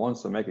doctor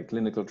wants to make a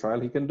clinical trial,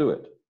 he can do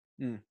it.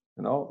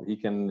 He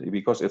can,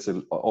 because it's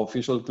an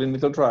official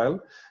clinical trial,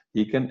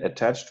 he can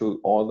attach to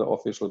all the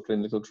official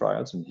clinical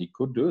trials, and he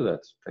could do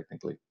that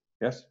technically.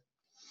 Yes.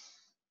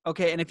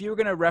 Okay. And if you were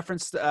going to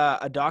reference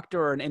a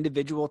doctor or an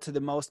individual to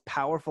the most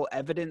powerful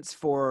evidence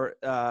for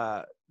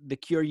the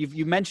cure,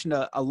 you mentioned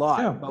a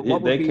lot. Yeah,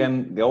 but they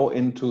can go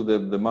into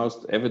the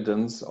most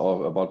evidence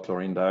about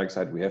chlorine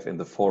dioxide we have in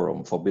the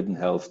forum,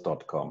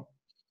 forbiddenhealth.com.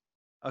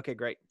 Okay,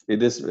 great.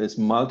 It's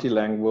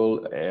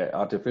multilingual,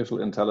 artificial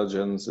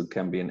intelligence. It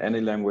can be in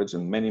any language,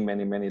 in many,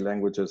 many, many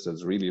languages.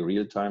 It's really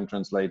real-time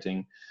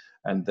translating.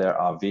 And there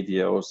are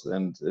videos,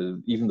 and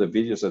even the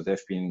videos that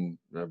have been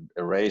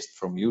erased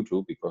from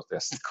YouTube, because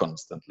they're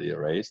constantly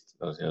erased.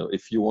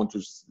 If you want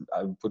to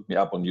put me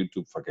up on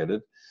YouTube, forget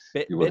it.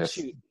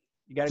 BitChute.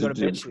 You got to go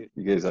to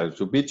BitChute.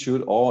 To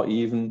BitChute, or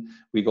even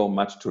we go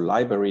much to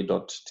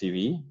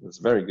library.tv. It's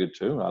very good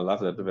too. I love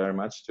that very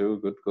much too.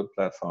 Good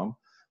platform.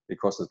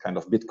 Because it's kind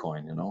of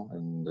Bitcoin,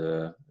 and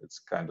it's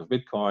kind of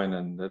Bitcoin,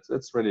 and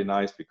it's really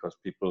nice because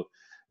people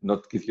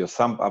not give you a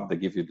thumb up, they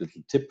give you a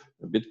little tip,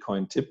 a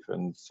Bitcoin tip,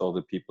 and so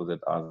the people that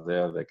are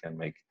there, they can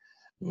make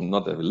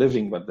not a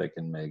living, but they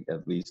can make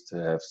at least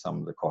have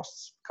some of the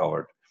costs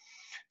covered.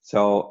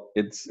 So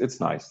it's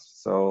nice.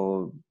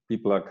 So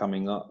people are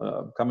coming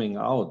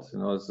out.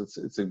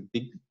 It's a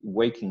big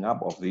waking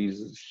up of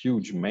these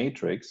huge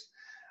matrix.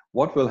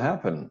 What will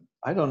happen?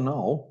 I don't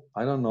know.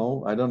 I don't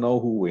know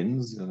who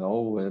wins.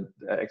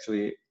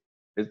 Actually,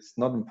 it's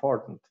not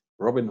important.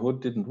 Robin Hood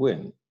didn't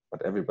win,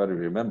 but everybody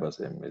remembers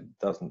him.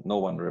 No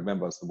one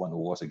remembers the one who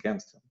was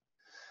against him.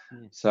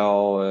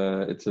 So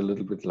it's a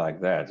little bit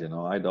like that.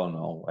 I don't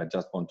know. I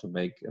just want to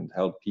make and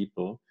help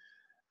people,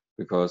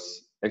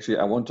 because actually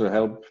I want to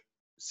help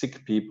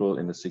sick people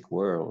in a sick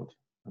world.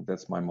 And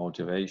that's my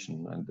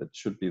motivation, and that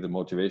should be the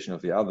motivation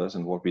of the others.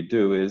 And what we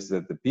do is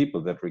that the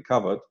people that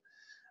recovered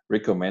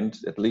recommend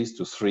at least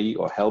to 3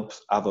 or help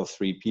other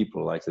 3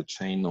 people, like the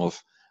chain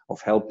of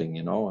helping,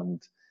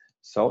 and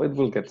so it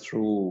will get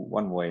through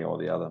one way or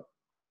the other.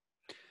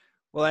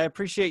 Well, I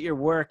appreciate your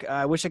work.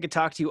 I wish I could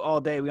talk to you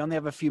all day. We only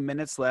have a few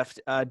minutes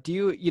left.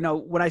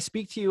 When I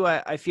speak to you,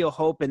 I feel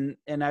hope, and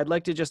I'd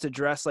like to just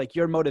address like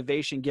your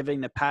motivation,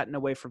 giving the patent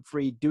away for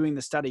free, doing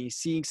the study,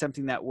 seeing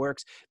something that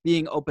works,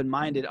 being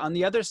open-minded. On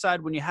the other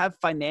side, when you have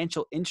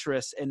financial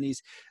interests and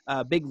these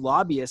big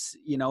lobbyists,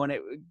 and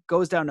it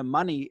goes down to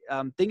money,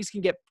 things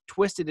can get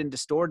twisted and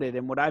distorted.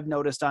 And what I've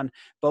noticed on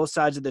both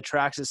sides of the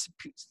tracks is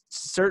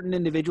certain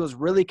individuals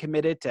really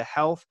committed to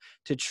health,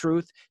 to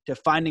truth, to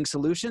finding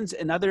solutions,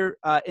 and other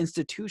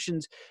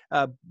institutions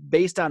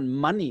based on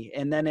money.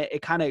 And then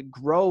it kind of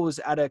grows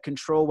out of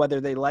control, whether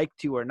they like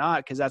to or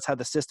not, because that's how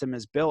the system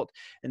is built.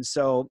 And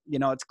so,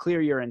 it's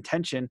clear your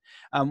intention.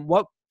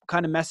 What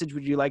kind of message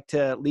would you like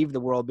to leave the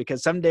world?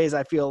 Because some days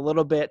I feel a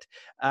little bit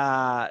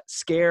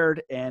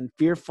scared and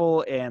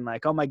fearful and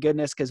like, oh my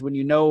goodness, because when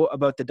you know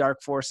about the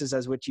dark forces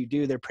as which you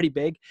do, they're pretty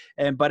big.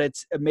 But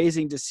it's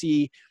amazing to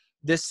see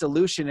this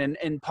solution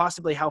and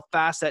possibly how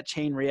fast that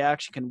chain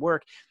reaction can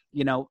work.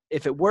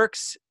 If it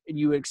works and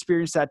you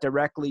experience that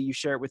directly, you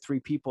share it with 3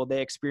 people,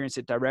 they experience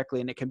it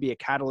directly, and it can be a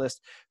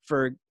catalyst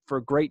for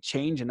great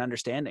change and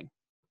understanding.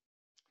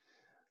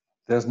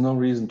 There's no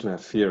reason to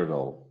have fear at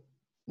all.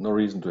 No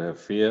reason to have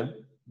fear,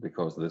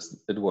 because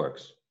it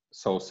works.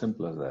 So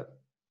simple as that.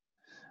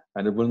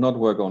 And it will not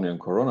work only on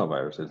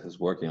coronavirus. It is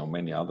working on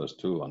many others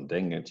too, on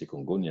dengue,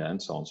 chikungunya,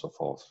 and so on and so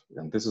forth.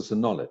 And this is the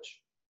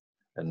knowledge.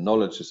 And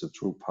knowledge is a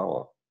true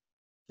power.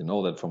 You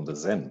know that from the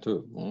Zen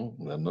too.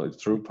 The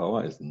true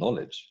power is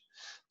knowledge.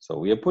 So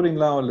we are putting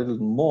now a little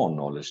more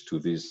knowledge to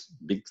this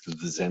big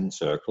Zen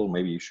circle.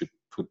 Maybe you should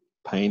put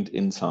paint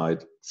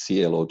inside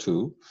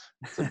ClO2.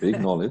 It's a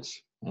big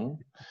knowledge.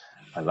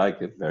 I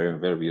like it. Very,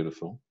 very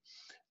beautiful.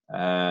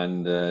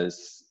 And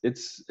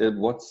it's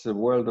what's the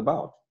world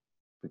about?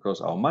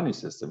 Because our money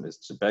system is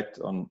backed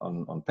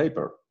on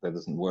paper that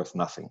isn't worth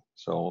nothing.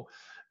 So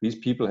these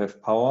people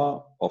have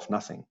power of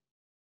nothing.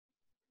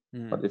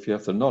 But if you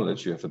have the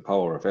knowledge, you have the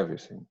power of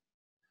everything.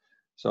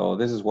 So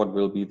this is what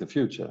will be the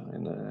future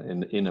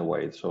in a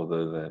way. So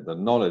the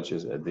knowledge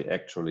is the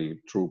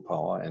actually true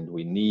power, and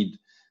we need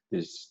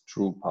this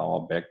true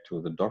power back to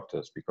the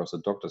doctors, because the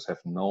doctors have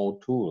no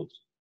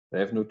tools. They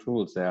have no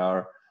tools. They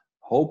are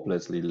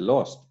hopelessly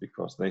lost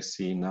because they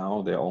see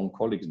now their own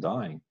colleagues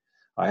dying.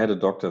 I had a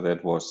doctor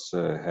that was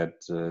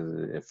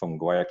from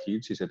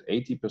Guayaquil. She said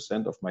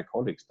 80% of my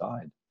colleagues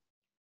died.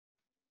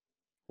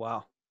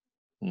 Wow.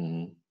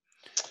 Mm-hmm.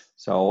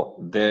 So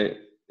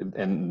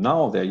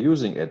now they're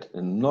using it,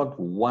 and not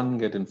one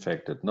get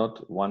infected,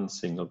 not one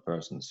single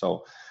person.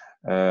 So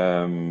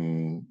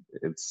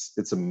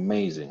it's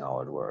amazing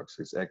how it works.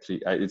 It's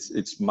actually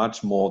it's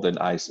much more than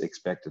I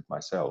expected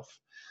myself.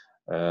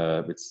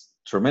 It's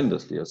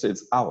tremendously.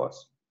 It's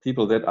ours.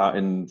 People that are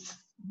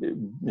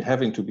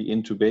having to be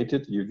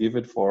intubated, you give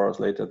it 4 hours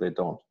later, they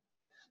don't.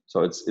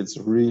 So it's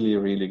really,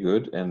 really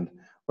good. And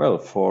well,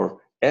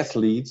 for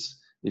athletes,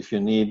 if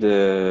you need,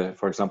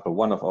 for example,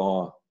 one of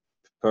our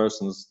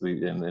persons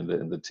in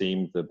the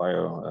team, the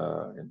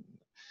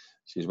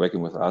she's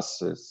working with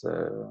us.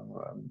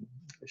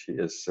 She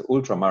is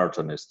ultra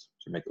marathonist.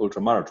 She makes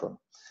ultra marathon,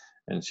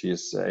 and she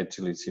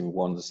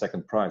won the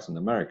second prize in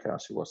America.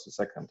 She was the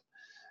second.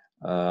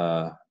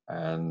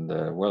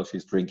 Well,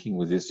 she's drinking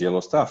with this yellow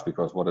stuff,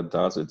 because what it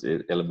does,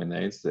 it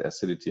eliminates the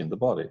acidity in the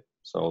body.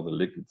 So the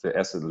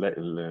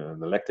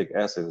lactic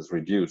acid is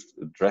reduced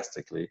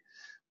drastically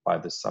by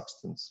this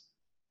substance.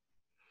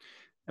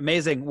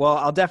 Amazing. Well,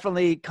 I'll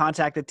definitely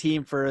contact the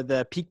team for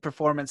the peak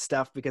performance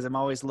stuff, because I'm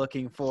always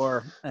looking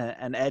for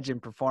an edge in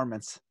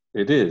performance.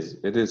 It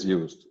is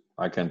used.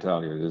 I can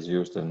tell you, it is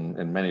used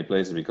in many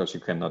places because you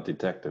cannot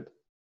detect it.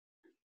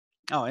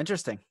 Oh,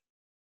 interesting.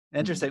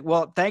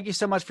 Well, thank you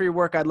so much for your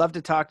work. I'd love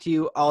to talk to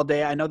you all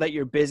day. I know that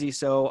you're busy.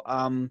 So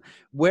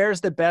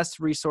where's the best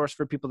resource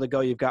for people to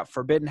go? You've got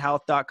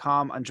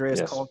forbiddenhealth.com,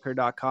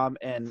 andreaskalker.com,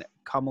 and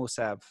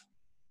Komusav.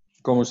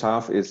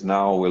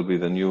 Komusav will be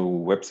the new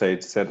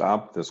website set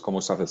up. This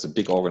Komusav is a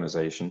big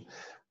organization,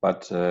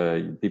 but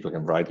people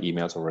can write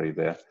emails already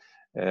there.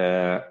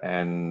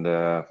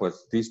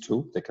 With these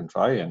two, they can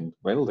try, and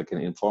well, they can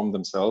inform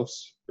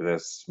themselves.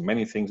 There's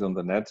many things on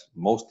the net,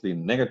 mostly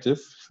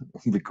negative,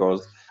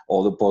 because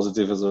all the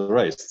positive is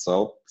erased.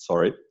 So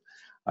sorry,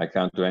 I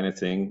can't do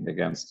anything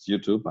against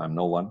YouTube. I'm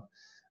no one.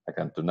 I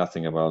can't do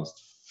nothing about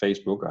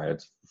Facebook. I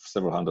had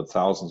several hundred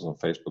thousands on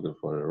Facebook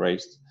that were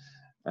erased,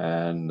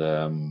 and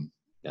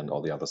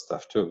all the other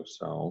stuff too.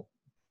 So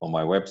on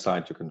my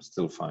website, you can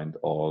still find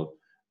all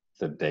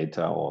the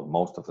data, or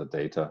most of the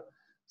data.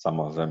 Some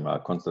of them are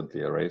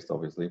constantly erased,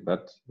 obviously,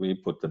 but we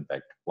put them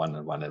back one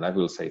and one. And I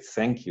will say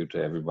thank you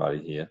to everybody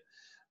here,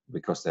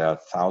 because there are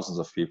thousands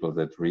of people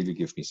that really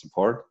give me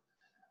support.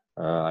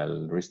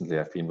 Recently,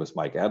 I've been with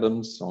Mike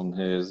Adams on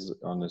his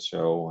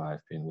show.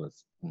 I've been with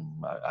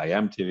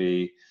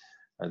IMTV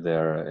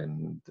there,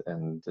 and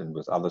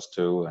with others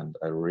too. And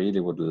I really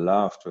would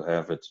love to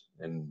have it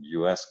in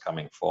US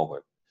coming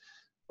forward,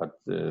 but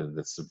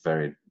that's a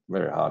very,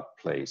 very hard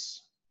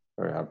place.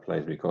 Very hard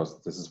place,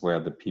 because this is where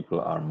the people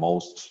are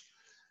most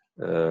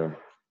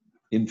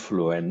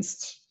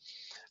influenced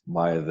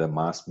via the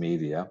mass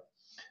media.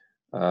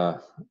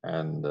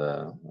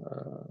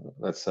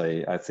 Let's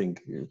say, I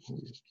think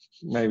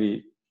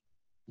maybe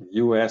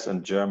US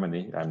and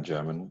Germany, I'm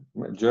German,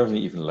 Germany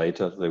even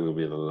later, they will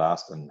be the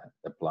last in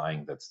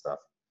applying that stuff.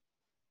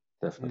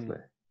 Definitely.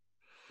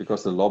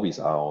 Because the lobbies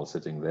are all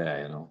sitting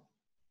there,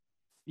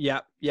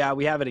 Yeah,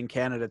 we have it in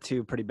Canada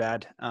too, pretty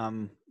bad,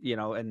 and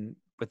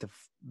with the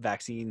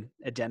vaccine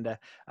agenda.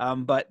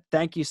 But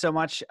thank you so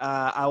much.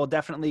 I will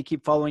definitely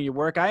keep following your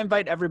work. I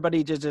invite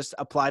everybody to just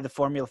apply the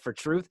formula for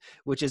truth,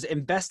 which is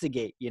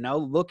investigate,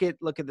 look at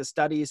the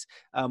studies,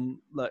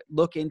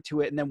 look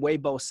into it, and then weigh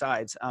both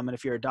sides. And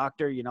if you're a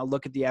doctor,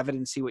 look at the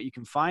evidence, see what you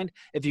can find.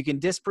 If you can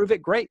disprove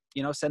it, great,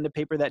 send a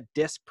paper that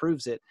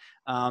disproves it.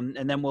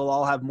 And then we'll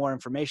all have more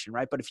information,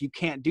 right? But if you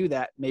can't do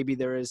that, maybe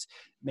there is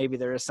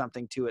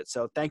something to it.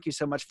 So thank you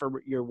so much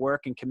for your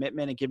work and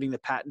commitment and giving the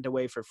patent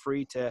away for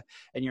free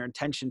and your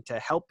intention to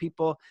help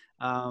people.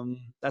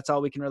 That's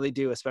all we can really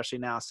do, especially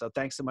now. So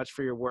thanks so much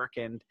for your work.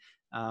 And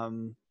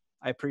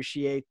I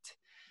appreciate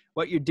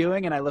what you're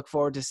doing, and I look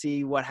forward to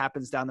see what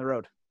happens down the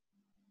road.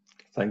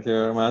 Thank you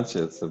very much.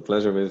 It's a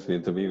pleasure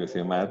to be with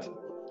you, Matt.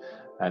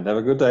 And have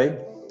a good day.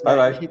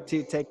 Bye-bye. You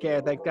too. Take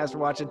care. Thanks guys for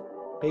watching.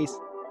 Peace.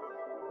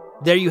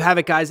 There you have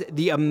it, guys.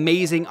 The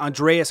amazing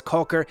Andreas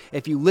Kalker.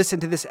 If you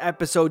listen to this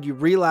episode, you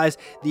realize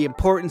the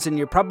importance, and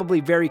you're probably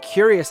very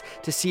curious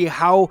to see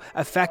how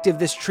effective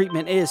this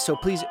treatment is. So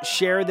please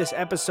share this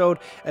episode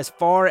as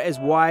far as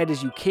wide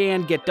as you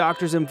can. Get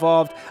doctors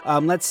involved.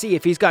 Let's see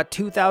if he's got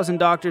 2,000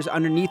 doctors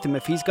underneath him.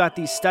 If he's got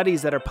these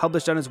studies that are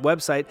published on his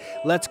website,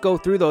 let's go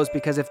through those,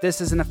 because if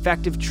this is an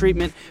effective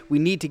treatment, we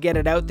need to get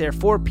it out there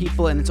for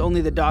people, and it's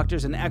only the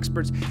doctors and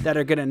experts that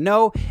are going to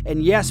know.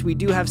 And yes, we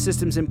do have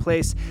systems in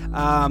place,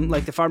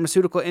 like the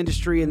pharmaceutical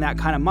industry and that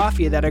kind of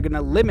mafia, that are going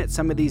to limit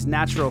some of these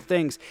natural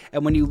things.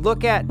 And when you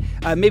look at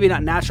maybe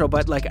not natural,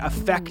 but like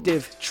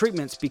effective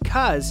treatments,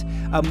 because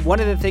one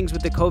of the things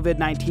with the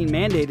COVID-19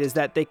 mandate is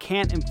that they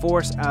can't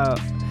enforce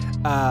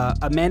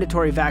a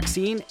mandatory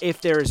vaccine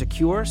if there is a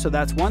cure. So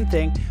that's one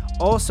thing.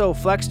 Also,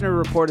 Flexner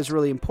report is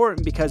really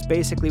important, because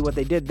basically what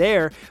they did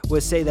there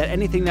was say that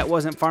anything that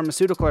wasn't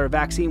pharmaceutical or a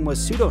vaccine was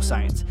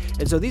pseudoscience.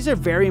 And so these are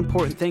very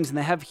important things, and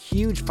they have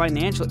huge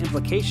financial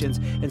implications.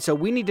 And so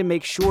we need to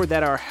make sure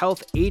that our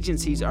health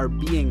agencies are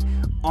being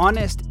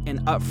honest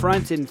and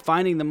upfront in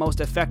finding the most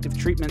effective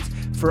treatments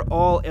for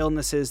all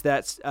illnesses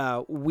that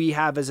we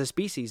have as a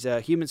species,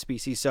 a human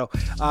species. So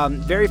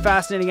very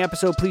fascinating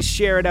episode. Please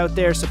share it out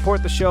there.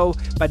 Support the show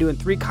by doing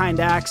 3 kind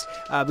acts.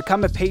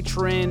 Become a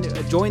patron.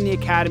 Join the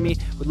Academy.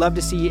 Would love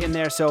to see you in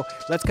there. So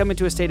let's come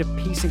into a state of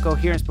peace and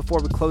coherence before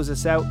we close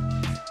this out.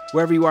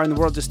 Wherever you are in the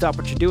world, just stop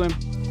what you're doing.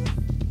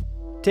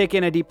 Take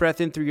in a deep breath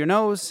in through your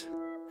nose.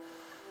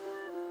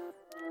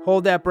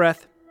 Hold that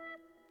breath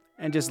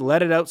and just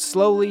let it out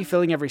slowly,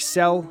 filling every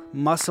cell,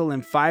 muscle,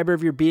 and fiber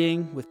of your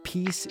being with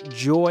peace,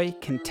 joy,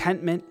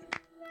 contentment,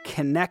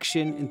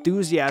 connection,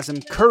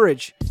 enthusiasm,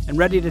 courage, and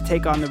ready to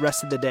take on the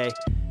rest of the day.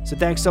 So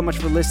thanks so much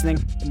for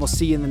listening, and we'll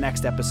see you in the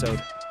next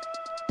episode.